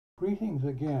Greetings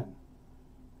again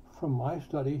from my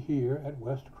study here at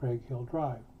West Craig Hill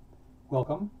Drive.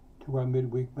 Welcome to our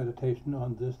midweek meditation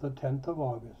on this, the 10th of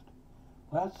August.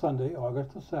 Last Sunday,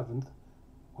 August the 7th,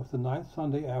 was the 9th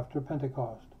Sunday after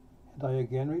Pentecost, and I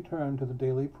again returned to the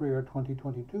Daily Prayer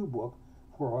 2022 book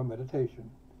for our meditation.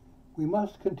 We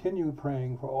must continue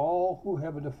praying for all who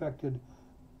have been affected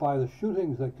by the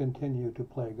shootings that continue to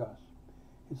plague us.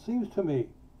 It seems to me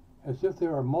as if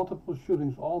there are multiple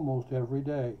shootings almost every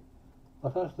day.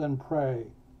 Let us then pray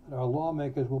that our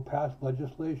lawmakers will pass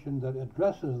legislation that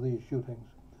addresses these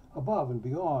shootings above and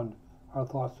beyond our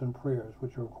thoughts and prayers,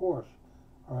 which of course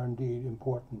are indeed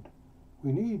important.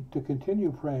 We need to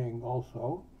continue praying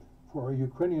also for our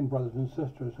Ukrainian brothers and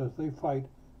sisters as they fight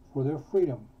for their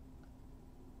freedom.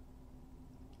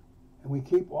 And we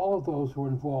keep all of those who are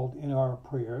involved in our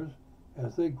prayers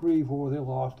as they grieve over their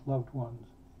lost loved ones.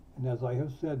 And as I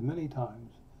have said many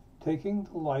times, taking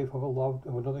the life of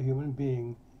another human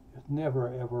being is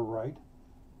never ever right.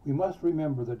 We must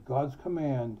remember that God's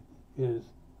command is,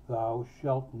 "Thou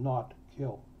shalt not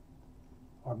kill."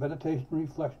 Our meditation,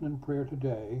 reflection, and prayer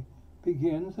today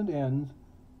begins and ends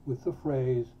with the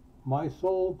phrase, "My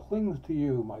soul clings to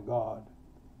you, my God."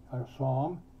 Our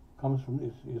psalm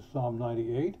is Psalm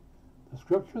 98. The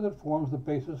scripture that forms the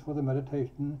basis for the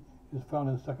meditation is found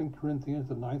in 2 Corinthians,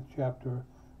 the 9th chapter,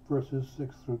 verses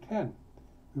 6 through 10.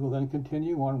 We will then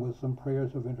continue on with some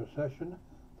prayers of intercession,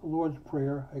 the Lord's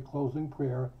Prayer, a closing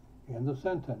prayer, and the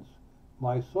sentence,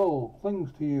 "My soul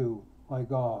clings to you, my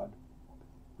God."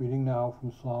 Reading now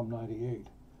from Psalm 98.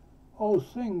 Oh,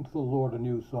 sing to the Lord a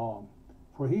new song,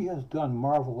 for he has done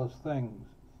marvelous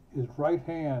things. His right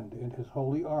hand and his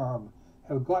holy arm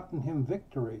have gotten him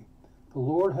victory. The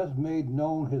Lord has made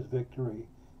known his victory.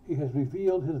 He has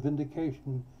revealed his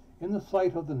vindication in the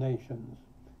sight of the nations.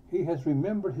 He has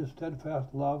remembered his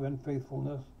steadfast love and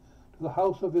faithfulness to the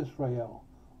house of Israel.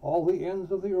 All the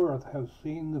ends of the earth have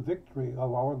seen the victory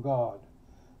of our God.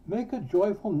 Make a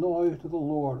joyful noise to the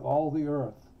Lord, all the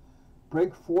earth.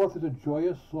 Break forth into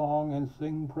joyous song and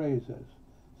sing praises.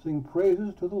 Sing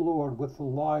praises to the Lord with the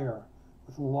lyre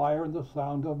and the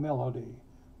sound of melody,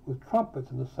 with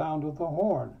trumpets and the sound of the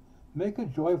horn. Make a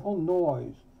joyful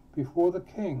noise before the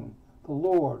King, the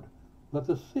Lord. Let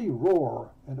the sea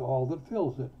roar and all that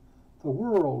fills it, the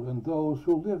world and those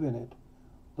who live in it.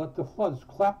 Let the floods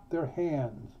clap their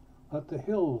hands. Let the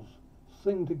hills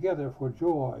sing together for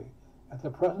joy at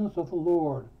the presence of the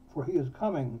Lord, for he is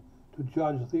coming to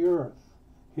judge the earth.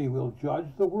 He will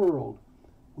judge the world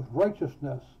with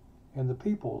righteousness and the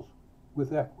peoples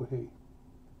with equity.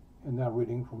 And now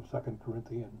reading from 2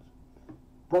 Corinthians.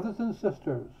 Brothers and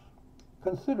sisters,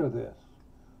 consider this.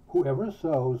 Whoever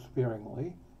sows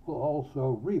sparingly will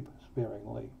also reap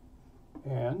sparingly,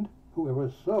 and whoever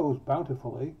sows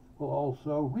bountifully will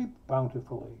also reap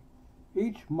bountifully.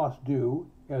 Each must do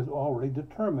as already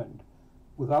determined,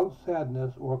 without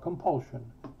sadness or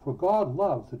compulsion, for God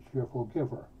loves a cheerful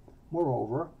giver.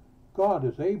 Moreover, God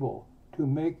is able to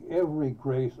make every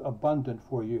grace abundant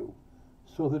for you,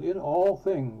 so that in all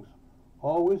things,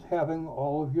 always having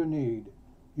all of your need,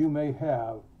 you may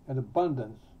have an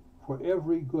abundance for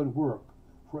every good work.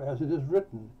 For as it is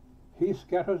written, He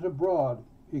scatters abroad,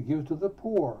 He gives to the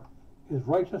poor, His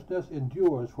righteousness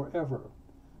endures forever.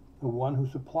 The one who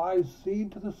supplies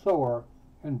seed to the sower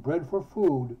and bread for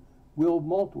food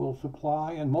will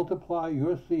supply and multiply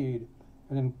your seed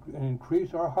and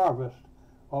increase our harvest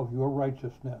of your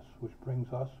righteousness. Which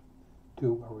brings us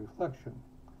to a reflection.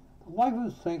 The life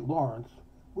of St. Lawrence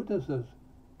witnesses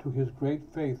to his great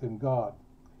faith in God.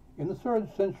 In the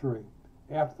 3rd century,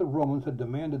 after the Romans had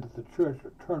demanded that the church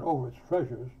turn over its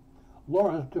treasures,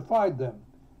 Lawrence defied them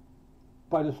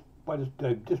by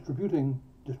distributing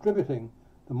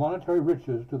the monetary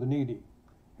riches to the needy.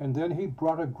 And then he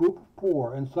brought a group of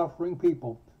poor and suffering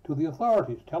people to the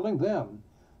authorities, telling them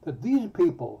that these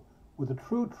people were the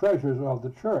true treasures of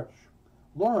the church.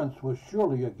 Lawrence was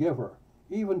surely a giver,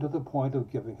 even to the point of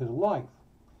giving his life.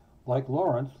 Like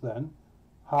Lawrence, then,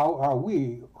 how are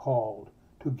we called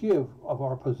to give of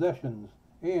our possessions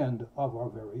and of our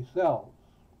very selves?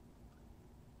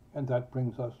 And that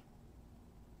brings us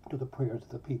to the prayers of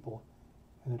the people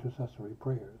and intercessory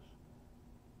prayers.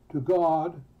 To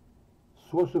God,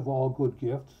 source of all good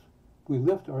gifts, we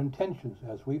lift our intentions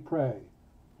as we pray.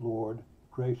 Lord,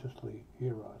 graciously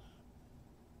hear us.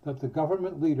 That the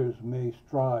government leaders may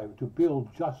strive to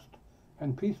build just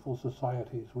and peaceful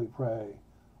societies, we pray.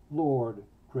 Lord,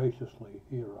 graciously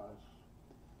hear us.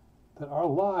 That our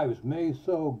lives may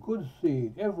sow good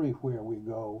seed everywhere we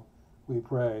go, we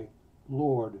pray.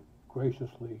 Lord,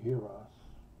 graciously hear us.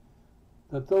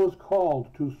 That those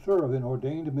called to serve in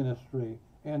ordained ministry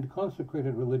and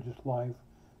consecrated religious life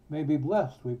may be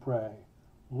blessed, we pray.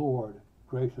 Lord,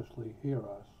 graciously hear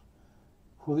us.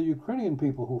 For the Ukrainian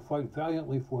people who fight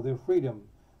valiantly for their freedom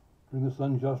during this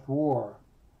unjust war,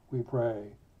 we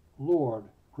pray. Lord,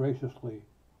 graciously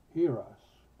hear us.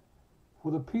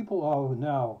 For the people of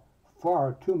now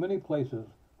far too many places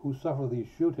who suffer these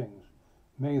shootings,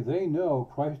 may they know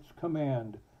Christ's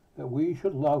command that we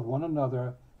should love one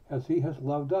another as he has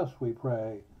loved us, we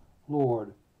pray.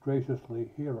 Lord, graciously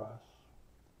hear us.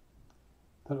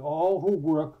 That all who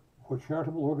work for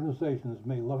charitable organizations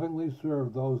may lovingly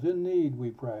serve those in need, we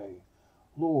pray.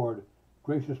 Lord,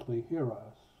 graciously hear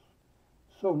us.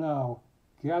 So now,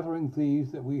 gathering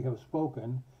these that we have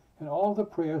spoken, and all the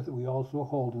prayers that we also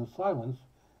hold in silence,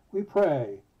 we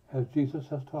pray as Jesus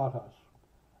has taught us.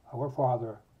 Our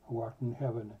Father, who art in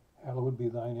heaven, hallowed be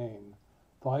thy name.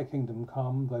 Thy kingdom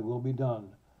come, thy will be done,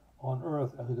 on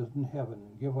earth as it is in heaven.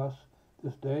 Give us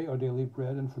this day our daily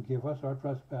bread, and forgive us our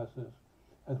trespasses,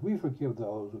 as we forgive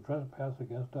those who trespass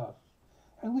against us.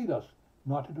 And lead us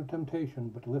not into temptation,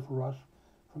 but deliver us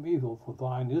from evil. For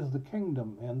thine is the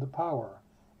kingdom, and the power,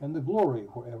 and the glory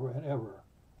forever and ever.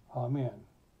 Amen.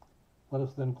 Let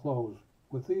us then close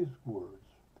with these words.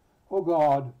 O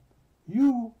God,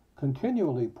 you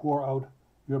continually pour out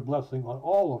your blessing on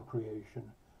all of creation,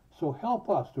 so help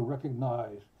us to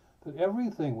recognize that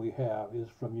everything we have is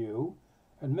from you,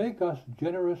 and make us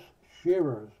generous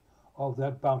sharers of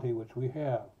that bounty which we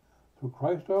have. Through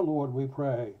Christ our Lord we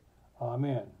pray.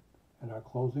 Amen. And our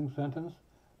closing sentence,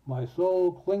 my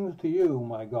soul clings to you,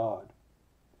 my God.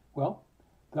 Well,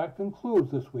 that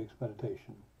concludes this week's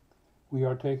meditation. We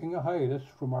are taking a hiatus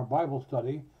from our Bible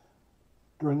study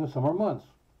during the summer months.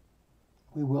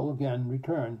 We will again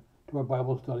return to our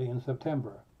Bible study in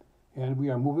September, and we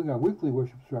are moving our weekly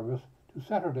worship service to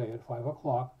Saturday at 5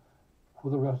 o'clock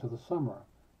for the rest of the summer.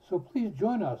 So please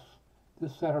join us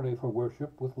this Saturday for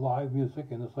worship with live music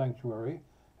in the sanctuary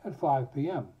at 5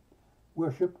 p.m.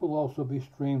 Worship will also be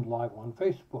streamed live on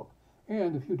Facebook,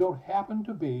 and if you don't happen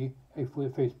to be a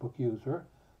Facebook user,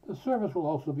 the service will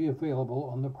also be available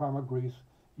on the Parma Greece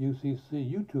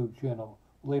UCC YouTube channel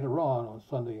later on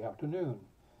Sunday afternoon.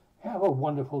 Have a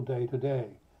wonderful day today.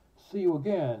 See you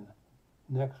again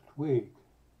next week.